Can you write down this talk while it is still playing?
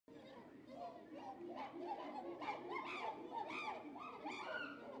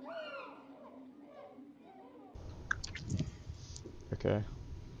Okay.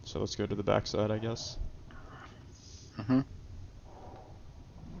 So let's go to the backside, I guess. Mhm.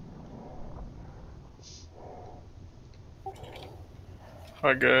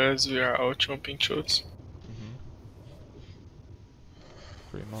 Hi guys, we are out jumping shots. Mhm.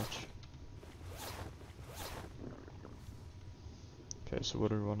 Pretty much. Okay, so what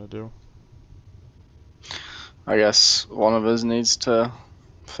do we want to do? I guess one of us needs to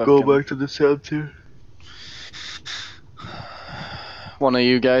Go back to the center. One of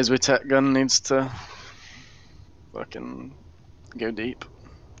you guys with tech gun needs to fucking go deep.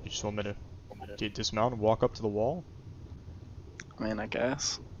 You just want me to dismount and walk up to the wall? I mean, I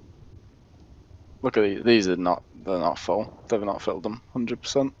guess. Look at these. They're not full. They've not filled them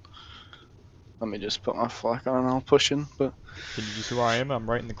 100%. Let me just put my flak on and I'll push in. But Can you see where I am? I'm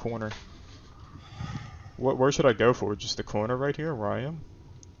right in the corner. Where should I go for? Just the corner right here, where I am?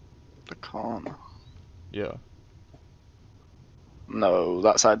 the corner. Yeah. No,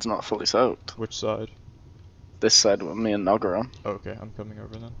 that side's not fully soaked. Which side? This side with me and Nog are on. Okay, I'm coming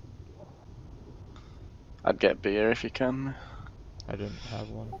over then. I'd get beer if you can. I didn't have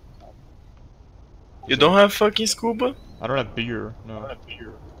one. You don't have fucking scuba? I don't have beer, no.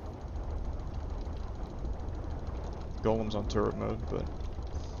 Golem's on turret mode, but...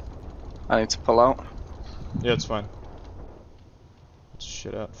 I need to pull out. Yeah, it's fine. Let's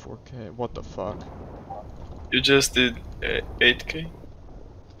shit out 4K. What the fuck? You just did 8k?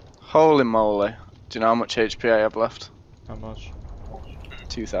 Holy moly. Do you know how much HP I have left? How much?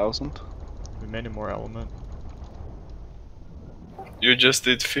 2,000. We made a more element. You just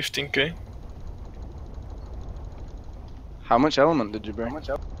did 15k? How much element did you bring?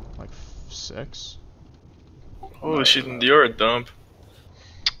 Like 6? Holy shit, and you're a dump.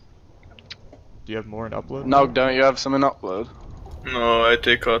 Do you have more in upload? Nog, don't you have some in upload? No, I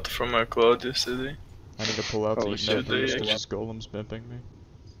take out from my cloud yesterday. I need to pull out Holy the shit, members they because this golem's bimping me.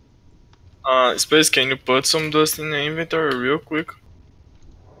 Space, can you put some dust in the inventory real quick?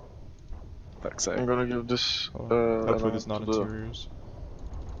 Fuck's I'm sake. gonna give this. Hopefully there's not to the- interiors.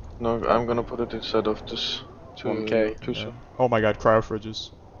 No, I'm gonna put it inside of this. 1K. Cushion. Oh my god, cryo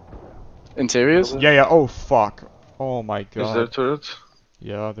fridges. Interiors? Yeah, yeah, oh fuck. Oh my Is there a god. turret?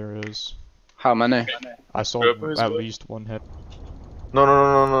 Yeah, there is. How many? I saw Purple is at what? least one hit.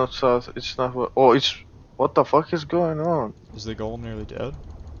 No, south. It's not what. Oh, it's. What the fuck is going on? Is the golem nearly dead?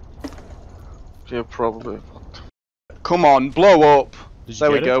 Yeah, probably. Come on, blow up! Did you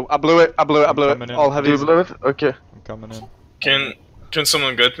There we get it? go. I blew it. I'm coming in. All Do heavy. you believe it? Okay. I'm coming in. Can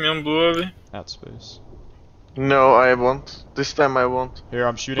someone get me on blue heavy? At space. No, I won't. This time I won't. Here,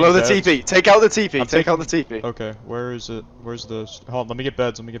 I'm shooting Blow the beds. TP. Take out the TP. I'm Take out the taking- TP. Okay, where is it? Where's the... Hold on, let me get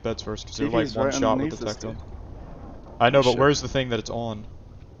beds. Let me get beds first, because they're TP like is one right shot with underneath the us, tech gun. dude. I know, Oh, but shit. where's the thing that it's on?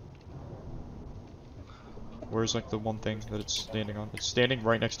 Where's like the one thing that it's standing on? It's standing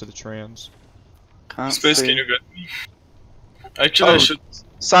right next to the trans. Can't Space, see. can you get me? Actually, I Oh. should.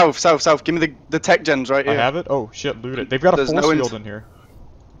 South. Give me the tech gens right I here. have it? Oh shit, loot it. They've got a There's force no field in here.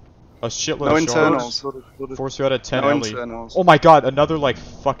 A shitload No of internals. shards. Force field at 10 No LE. internals. Oh my god, another like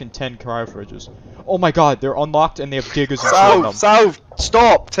fucking 10 cryo fridges. Oh my god, they're unlocked and they have gigas and shit in them. South!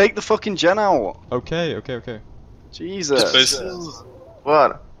 Stop! Take the fucking gen out! Okay. Jesus. Space,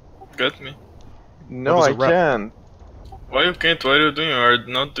 What? get me. No, there's I a rep. can't. Why you can't? What are you doing? You are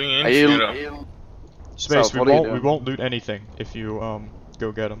not doing Are anything you- at all. Space, South, what are you we doing? won't loot anything if you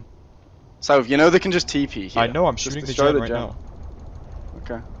go get them. South, you know they can just TP here. I know, I'm Just shooting the destroy gen right now.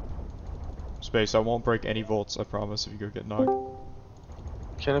 Okay. Space, I won't break any volts, I promise, if you go get knocked.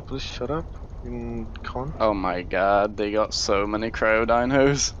 Can you please shut up? You can't. Oh my god, they got so many cryo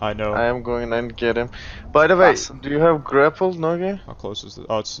dinos. I know. I am going and get him. By the way, Awesome. do you have grapple, Nogi? How close is the...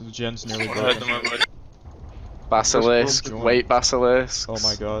 Oh, it's the gen's nearly I had broken. them on my. Basilisk, Join. wait basilisk. Oh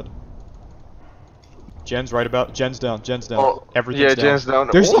my god. Gen's right about... Gen's down. Oh, Everything's yeah, down. Jen's down.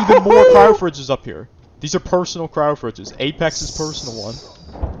 There's Oh! even more cryo fridges up here. These are personal cryo fridges. Apex's personal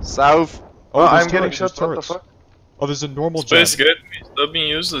one. South. Oh, there's I'm getting turrets, shot. there's What the turrets. fuck? Oh, there's a normal gen. Space, get me. Stop being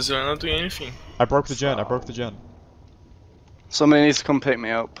useless. You're not doing anything. I broke the gen. Somebody needs to come pick me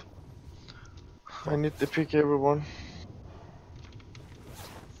up. I need to pick everyone.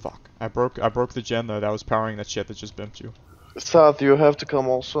 Fuck. I broke the gen though. That was powering that shit that just bimped you. South, you have to come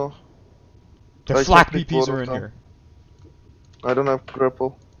also. Their I flak can't pick BPs both are of in them. here. I don't have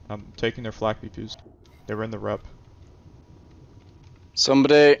grapple. I'm taking their flak BPs. They were in the rep.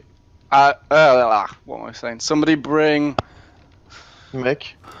 Somebody. What am I saying? Somebody bring.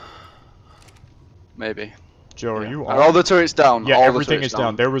 Mech. Maybe. Joe, are you on? Are all the turrets down? Yeah, all everything the is turrets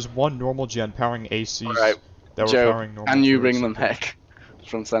down. There was one normal gen powering ACs Alright, that were Joe, powering normal can you turrets. bring them heck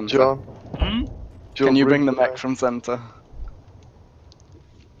from center? John. Hmm? Joe, Can you bring the the mech from center?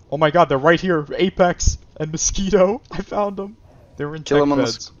 Oh my god, they're right here. Apex and Mosquito. I found them. They were in Kill tech them on the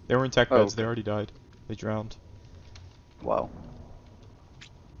beds. They were in tech Oh, beds. okay. They already died. They drowned. Wow.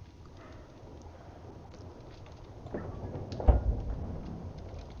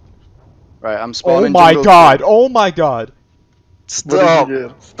 Right, I'm spawning. Oh my jungle god. two. Oh my god. Stop! What did you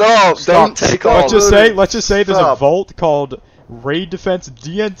get? Stop! Stop. Don't take Stop. all. Let's just say there's a Stop. vault called Raid Defense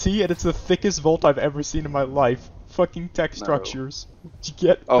DNT, and it's the thickest vault I've ever seen in my life. Fucking tech No. structures.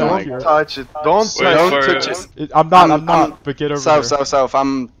 Get Oh down my here. Don't touch it. Don't Wait touch for it. it. I'm not. But get over South, here. south.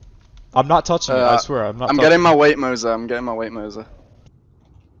 I'm I'm not touching it. I swear. I'm not. I'm touching getting my it. weight moser. I'm getting my weight moser.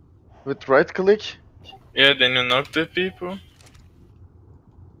 With right click? Yeah, then you knock the people.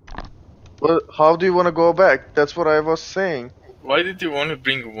 Well, how do you want to go back? That's what I was saying. Why did you only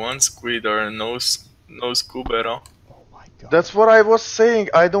bring one squid or no scuba at all? Oh my god. That's what I was saying.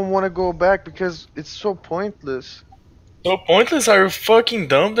 I don't want to go back because it's so pointless. So pointless, are you fucking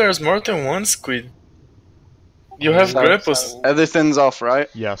dumb? There's more than one squid. You have South, grapples. Everything's off, right?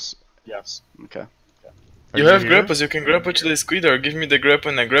 Yes. Okay. Are You have here? grapples, you can grapple to the squid or give me the grapple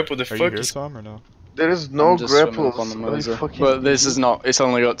and I grapple the Are you fuck here, is. Tom, or no? There is no I'm just swimming grapples. up on the Are you moser. fucking But this idiot? is not. It's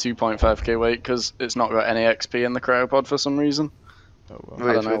only got 2.5k weight because it's not got any XP in the cryopod for some reason. Oh well. I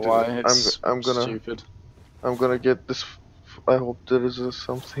Wait, don't know wait, why. wait. It's I'm gonna stupid. I'm gonna get this. I hope there is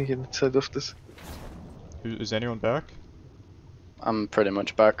something inside of this. Is anyone back? I'm pretty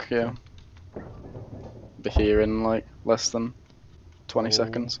much back. Yeah. Be here in like less than 20 Oh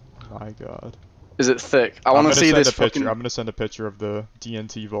seconds. My god. Is it thick? I I'm want gonna to see send this a picture. fucking. I'm gonna send a picture of the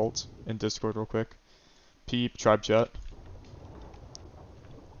DNT vault in Discord real quick. Peep, tribe chat.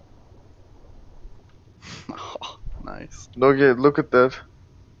 Oh, nice. Look at that.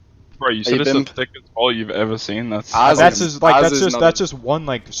 Bro, you said you it's been- the thickest hall you've ever seen. That's Ours That's is- just like ours that's is just not that's a- just one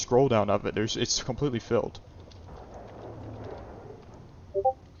like scroll down of it. It's completely filled.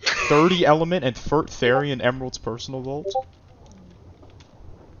 30 element and Fert Therian Emerald's personal vault.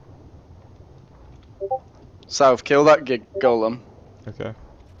 South, kill that golem. Okay.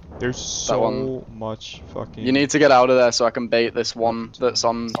 There's so one. much fucking. You need to get out of there so I can bait this one that's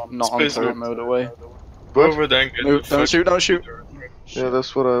on not on Space turret mode. mode away. Go over there and get Move, the don't fuck- shoot, don't shoot. Yeah,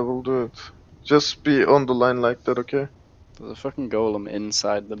 that's what I will do it. Just be on the line like that, okay? There's a fucking golem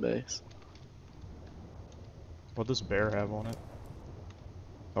inside the base. What does bear have on it?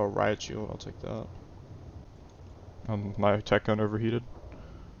 Oh, riot shield. I'll take that. My tech gun overheated.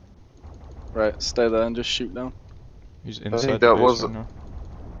 Right, stay there and just shoot down. He's think inside that the base was- right now.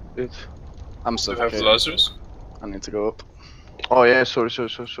 It. I'm Do you have suffocated. lasers? I need to go up. Oh yeah, sorry. No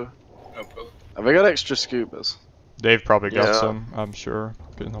problem. Have I got extra scubas? They've probably got Yeah. some, I'm sure.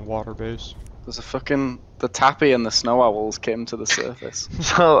 Get in the water base. There's a fucking... The tappy and the snow owls came to the surface.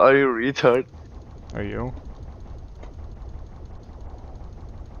 Are you retard? Are you?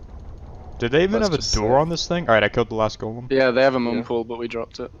 Did they even Let's have a just door say- on this thing? Alright, I killed the last golem. Yeah, they have a moon Yeah. pool, but we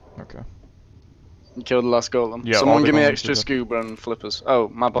dropped it. Okay. You killed the last golem. Yeah, all Someone the give me golems extra did that. scuba and flippers. Oh,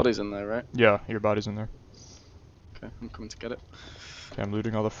 my body's in there, right? Yeah, your body's in there. Okay, I'm coming to get it. Okay, I'm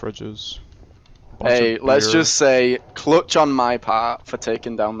looting all the fridges. Bunch Hey, of let's beer. just say clutch on my part for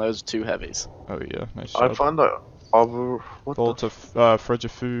taking down those two heavies. Oh yeah, nice I job. found a other. What Vault the? of fridge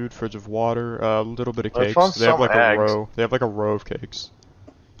of food, fridge of water, a little bit of I cakes. found They have some like eggs. a row. They have like a row of cakes.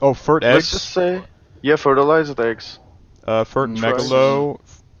 Oh, Fert Let's just eggs. say. Yeah, fertilized eggs. Fert Try. megalo.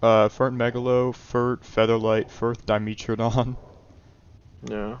 Fert megalo. Fert featherlight. Fert dimetrodon.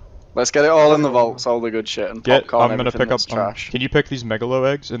 Yeah. Let's get it all in the vaults, all the good shit, and Get. popcorn. I'm gonna everything pick up. that's trash. Can you pick these megalo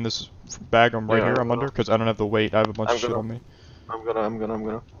eggs in this bag? I'm right Yeah, here. I I'm will. under because I don't have the weight. I have a bunch I'm of shit gonna- on me. I'm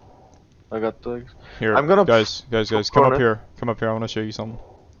gonna. I got the eggs. Here, I'm gonna guys, come popcorn up it. here. Come up here. I want to show you something.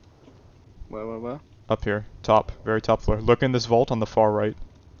 Where? Up here, top, very top floor. Look in this vault on the far right.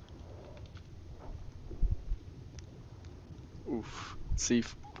 Oof.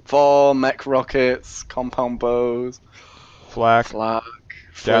 C4 mech rockets, compound bows, Flak, flak,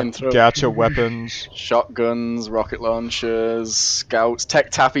 ga flamethrower, gacha weapons, shotguns, rocket launchers, scouts,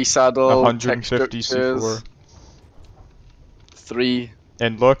 tech tappy saddle, tech 150 structures, C4. 3.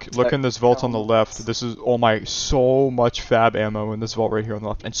 And look Tech in this vault on the left. helmets. This is, oh my, so much fab ammo in this vault right here on the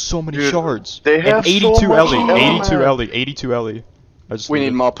left, and so many Dude, shards. they And have 82 so much Ellie, ammo. 82 Ellie, 82 Ellie. I just We need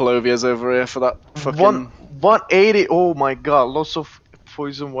looted. more Palovias over here for that fucking... 180. Oh my god, lots of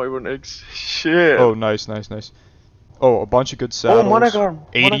poison wyvern eggs. Shit. Oh, nice. Oh, a bunch of good saddles. Monogarm.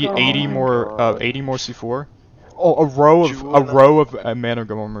 80 Monogarm. more, 80 more C4. Oh, a row of mana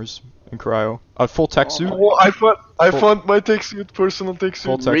armors in cryo. A full tech suit. Oh, I found my tech suit, personal tech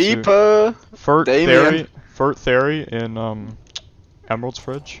Full suit. tech suit. Reaper! Fert Damien. Theory in Emerald's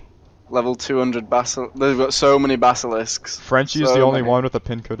fridge. Level 200 They've got so many basilisks. Frenchie's So the only many. one with a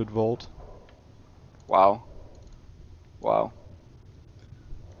pin-coded vault. Wow. Wow.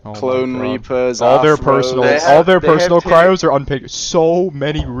 Oh my Clone God. Reapers, All their Afros, personal, They all have- their they have personal taken- cryos are unpicked. So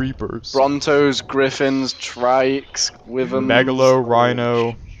many Reapers. Brontos, Griffins, Trikes, Wyverns. Megalo,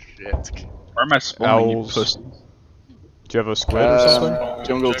 Rhino. Shit. Where am I spawning, you Owls. pussy? Do you have a squid or something?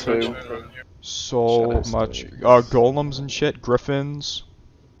 Jungle 2. around here. So Shadow much. State. Golems and shit. Griffins.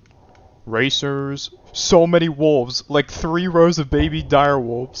 Racers. So many wolves. Like 3 rows of baby dire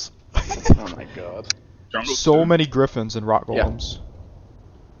wolves. Oh my god. Jungle So 2. many griffins and rock Yeah. golems.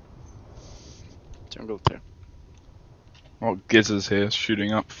 Jungle 2. Oh, Giz is here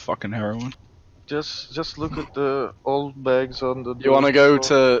shooting up fucking heroin. Just look at the old bags on the. You want to go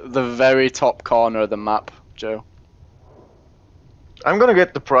to the very top corner of the map, Joe? I'm gonna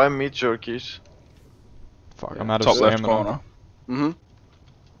get the prime meat jerkies. Fuck, Yeah. I'm out of Top left stamina. corner. Mm-hmm.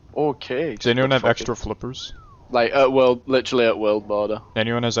 Okay. Does anyone but have fuck extra it. flippers? Like at world, literally at world border.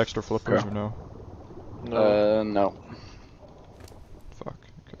 Anyone has extra flippers Yeah. or no? No. No. Fuck.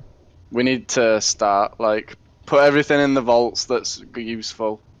 Okay. We need to start like put everything in the vaults that's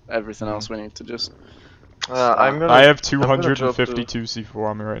useful. Everything else we need to just. I'm gonna. I have I'm gonna drop the- 252 C4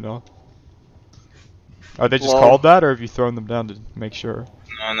 on me right now. Are they just Lol. called that, or have you thrown them down to make sure?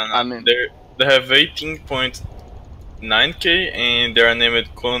 No. I mean- They have 18.9k and they are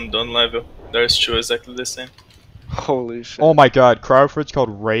named Clone Dawn level. There's 2 exactly the same. Holy shit. Oh my god, cryo fridge called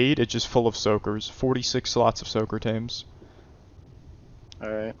Raid. It's just full of soakers. 46 slots of soaker tames.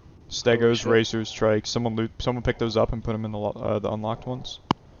 Alright. Stegos, shit. racers, trikes. Someone pick those up and put them in the unlocked ones.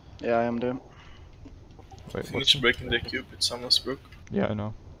 Yeah, I am doing. Wait, Finish breaking the cube, it's almost broke. Yeah, I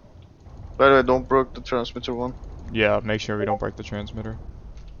know. By the way, don't break the transmitter one. Yeah, make sure we don't break the transmitter.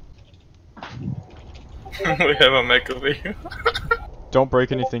 We have a mech over here. Don't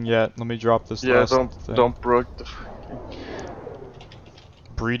break anything yet. Let me drop this Yeah, last thing. don't break the.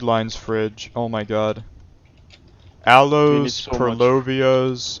 Breed lines fridge. Oh my god. Aloes, so much.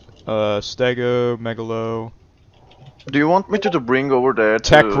 Perlovias, Stego, Megalo, Do you want me to bring over there?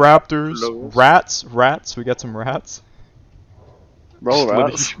 Tech to Raptors, Lowe's? Rats. We got some rats. Roll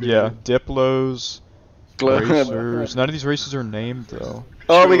What rats. Yeah, Diplos, Glow. racers. None of these racers are named though.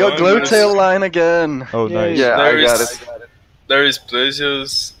 Oh, we got True, Glowtail line again. Oh, Yay. nice. Yeah, I There got is- it. There is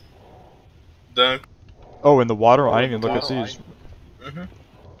Blasius, Dunk. Oh, in the water. I didn't even look at these.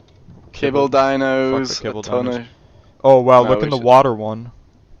 Kibble dinos. Fuck the kibble a ton dinos. of- Oh wow, No, look we in the should- water one.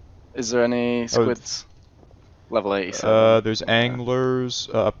 Is there any squids? Level 87. There's anglers,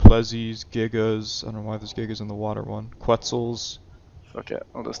 plezzies, gigas. I don't know why there's gigas in the water one. Quetzals. Fuck it,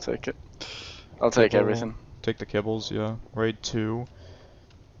 I'll just take it. I'll take Kibble. everything. Take the kibbles, yeah. Raid 2.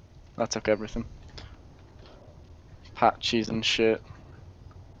 I took everything. Patches and shit.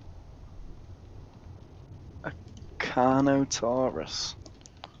 A Carnotaurus.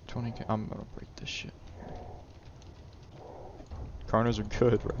 20k. I'm gonna break this shit. Carnos are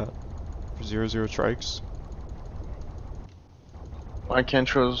good, rat. For 0-0 trikes. My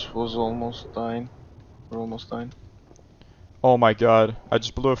Kentros was almost dying. We're almost dying. Oh my god. I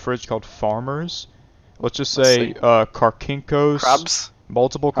just blew a fridge called Farmers. Let's just Let's say, see. Karkinkos. Crabs?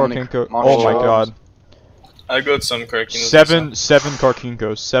 Multiple How many Karkinkos. cr- Oh my monsters? god. I got some cracking. Seven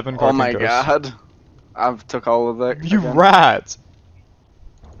Karkinkos. 7 Karkinkos. Oh my god. I've took all of that. You again. rat!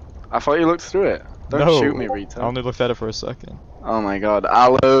 I thought you looked through it. Don't No. shoot me, I retard. only looked at it for a second. Oh my god.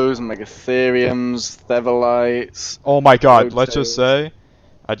 Aloes, Megatheriums, Thevelites. Oh my god, Road let's just tails. say,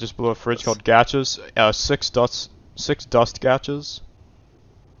 I just blew a fridge called Gachas. 6 dust Gachas.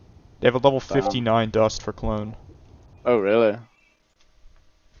 They have a level Damn. 59 dust for clone. Oh really?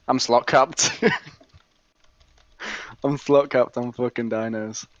 I'm slot capped. I'm slot capped on fucking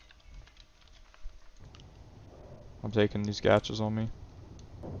dinos. I'm taking these Gachas on me.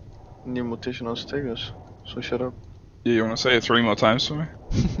 New mutation on Stegos. So shut up. Yeah, you wanna say it 3 more times for me?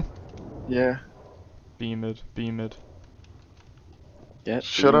 Yeah. Beam it. Get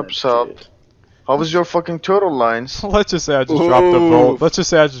Shut up, beamed, Sop. dude. How was your fucking turtle lines? Let's just say I just dropped a Ooh. vault. Let's just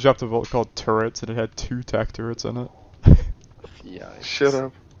say I just dropped a vault called Turrets, and it had 2 tech turrets in it. Yikes. Shut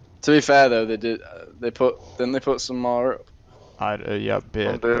up. To be fair though, they did. Didn't they put some more up? Yeah, On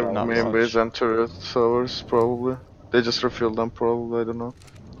bit, their but not main much. base and turret towers, probably. They just refilled them, probably. I don't know.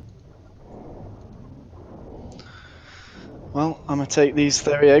 Well, I'm gonna take these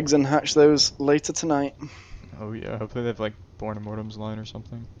 30 eggs and hatch those later tonight. Oh yeah, hopefully they have like Born Immortums line or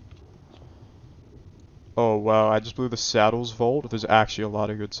something. Oh wow, I just blew the saddles vault. There's actually a lot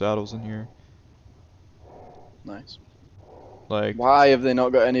of good saddles in here. Nice. Like, Why have they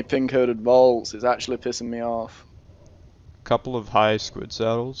not got any pin-coded vaults? It's actually pissing me off. a couple of high squid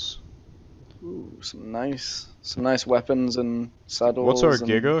saddles. Ooh, some nice weapons and saddles. What's our and...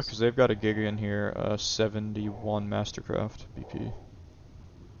 Giga? Because they've got a Giga in here. 71 Mastercraft BP.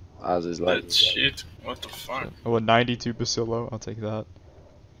 As is like. That shit. What the fuck? Oh, a 92 Bacillo. I'll take that.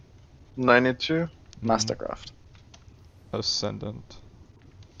 92. Mastercraft. Ascendant.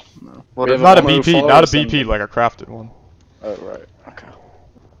 No. What We if have Not a ammo BP, for not a Ascendant. BP, like a crafted one. Oh right. Okay.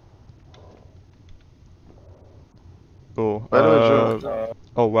 Cool. By the way, Joe,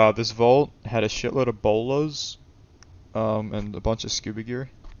 Oh wow, this vault had a shitload of bolas, and a bunch of scuba gear.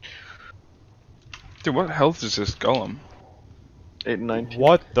 Dude, what health is this golem? 890.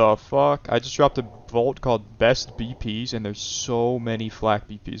 What the fuck? I just dropped a vault called Best BPs, and there's so many flak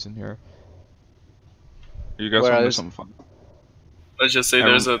BPs in here. You guys Where want to do is- something fun? Let's just say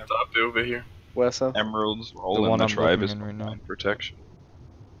there's a top over here. Where's that? Emerald's role The in one the I'm tribe looking is in right now. protection.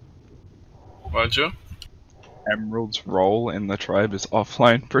 What, Joe? Emerald's role in the tribe is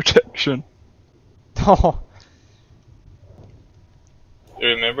offline protection. Oh, You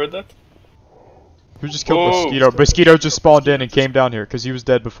remember that? who just killed Whoa. Mosquito? Mosquito just spawned in and came down here because he was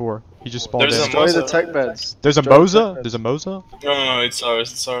dead before. He just spawned There's in. a Destroy the Moza. tech beds. There's a Destroy the Moza? tech beds. There's a Moza? No, it's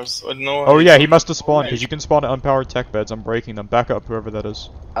ours. It's ours. I don't know. Oh yeah, he must have spawned because you can spawn at unpowered tech beds. I'm breaking them. Back up, whoever that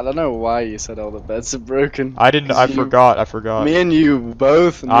is. I don't know why you said all the beds are broken. I didn't. I You- forgot. I forgot. Me and you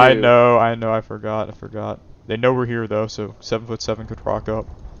both knew. I know. I forgot. They know we're here though, so 7'7" could rock up.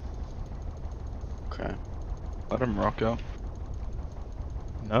 Okay. Let him rock out.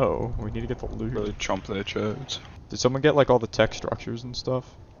 No, we need to get the loot. Really chomp their chodes. Did someone get like all the tech structures and stuff?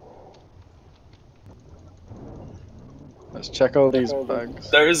 Let's check all these bags.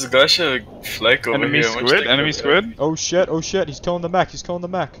 There is gosh a flag over Enemy here. I want you to squid? take Enemy a look. squid? Oh shit! He's killing the mech. He's killing the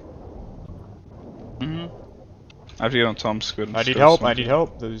mech. Mm-hmm. I have to get on Tom's squid. and I need go help. something. I need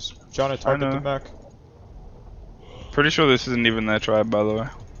help. There's trying to target the know. mech. Pretty sure this isn't even their tribe, by the way.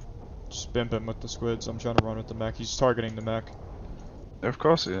 Just bimp him with the squids. I'm trying to run with the mech. He's targeting the mech. Of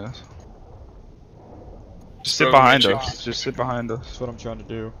course he is. Just sit Probably behind check. us. Just sit behind us. That's what I'm trying to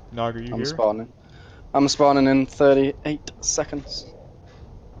do. Nog, are you I'm here? spawning. I'm spawning in 38 seconds.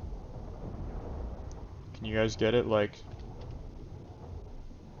 Can you guys get it? Like,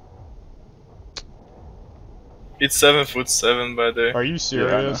 It's 7'7" by the way. are you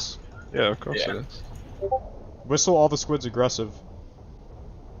serious? Yeah, of course Yeah. it is. Whistle all the squids aggressive.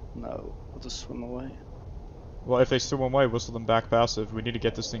 No, I'll just swim away. Well, if they swim away, whistle them back passive. We need to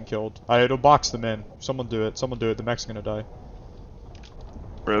get this thing killed. It'll box them in. Someone do it. Someone do it. The mech's gonna die.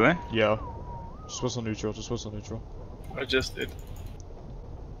 Really? Yeah. Just whistle neutral. Just whistle neutral. I just did.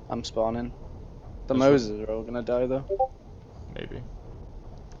 I'm spawning. The This Moses are all gonna die though. Maybe.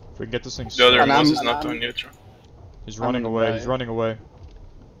 If we can get this thing The other And mouse I'm- is not and on I'm- neutral. He's I'm running in the away. way. He's running away.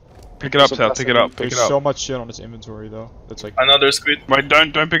 Pick it up, So Sal. Pick it up. Pick There's it up. so much shit on his inventory though. That's like, Another squid. Wait,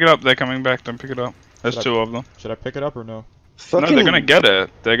 don't pick it up. They're coming back. Don't pick it up. There's Should I- two of them. should I pick it up or no? Fucking, No, they're gonna get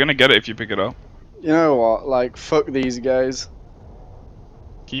it. They're gonna get it if you pick it up. You know what? Like, fuck these guys.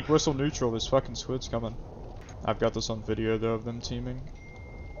 Keep whistle neutral. There's fucking squids coming. I've got this on video though of them teaming.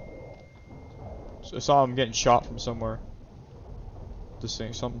 I saw him getting shot from somewhere. This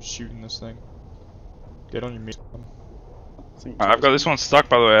thing, something's shooting this thing. Get on your meat. I've got this one stuck,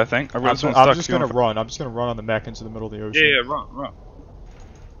 by the way. I think I've got this one stuck. I'm just You gonna wanna- run. I'm just gonna run on the mech into the middle of the ocean. Yeah, run.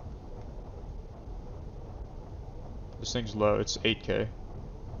 This thing's low. It's 8k.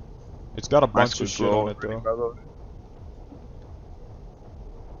 It's got a My bunch of squid's shit low on it already, though. by the way.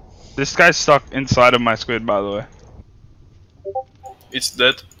 This guy's stuck inside of my squid, by the way. It's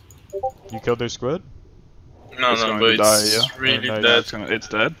dead. You killed their squid? No, It's no, going but to die, it's yeah. really Oh, nice. dead. It's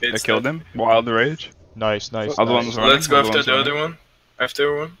dead. It's I killed dead. him. Wild rage. Nice, nice. Other nice. one's running. Let's go after one's the running. other one.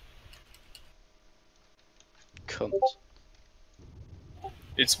 After one. Cunt.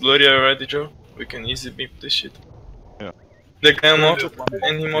 It's bloody already, Joe. We can easily beat this shit. Yeah. The guy mounted,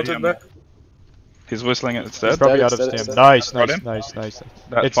 and he mounted back. He's whistling it. It's He's dead. probably dead, out of it's dead, stam. it's Nice, Got nice, him? nice, nice.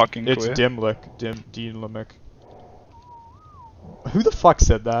 That It's fucking it's clear. Dimlick, Dinlimic. Who the fuck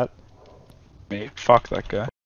said that? Me. Fuck that guy.